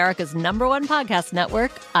us on America's #1 podcast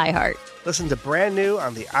network, iHeart. Listen to brand new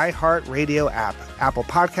on the iHeartRadio app, Apple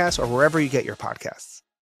Podcasts, or wherever you get your podcasts.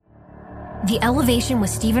 The Elevation with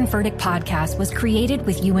Stephen Furtick podcast was created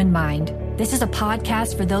with you in mind. This is a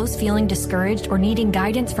podcast for those feeling discouraged or needing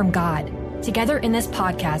guidance from God. Together in this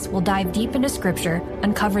podcast, we'll dive deep into Scripture,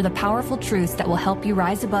 uncover the powerful truths that will help you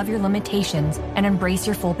rise above your limitations and embrace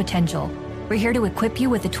your full potential. We're here to equip you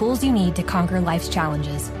with the tools you need to conquer life's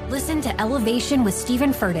challenges. Listen to Elevation with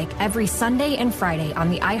Stephen Furtick every Sunday and Friday on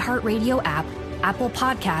the iHeartRadio app, Apple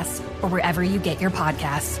Podcasts, or wherever you get your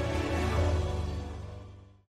podcasts.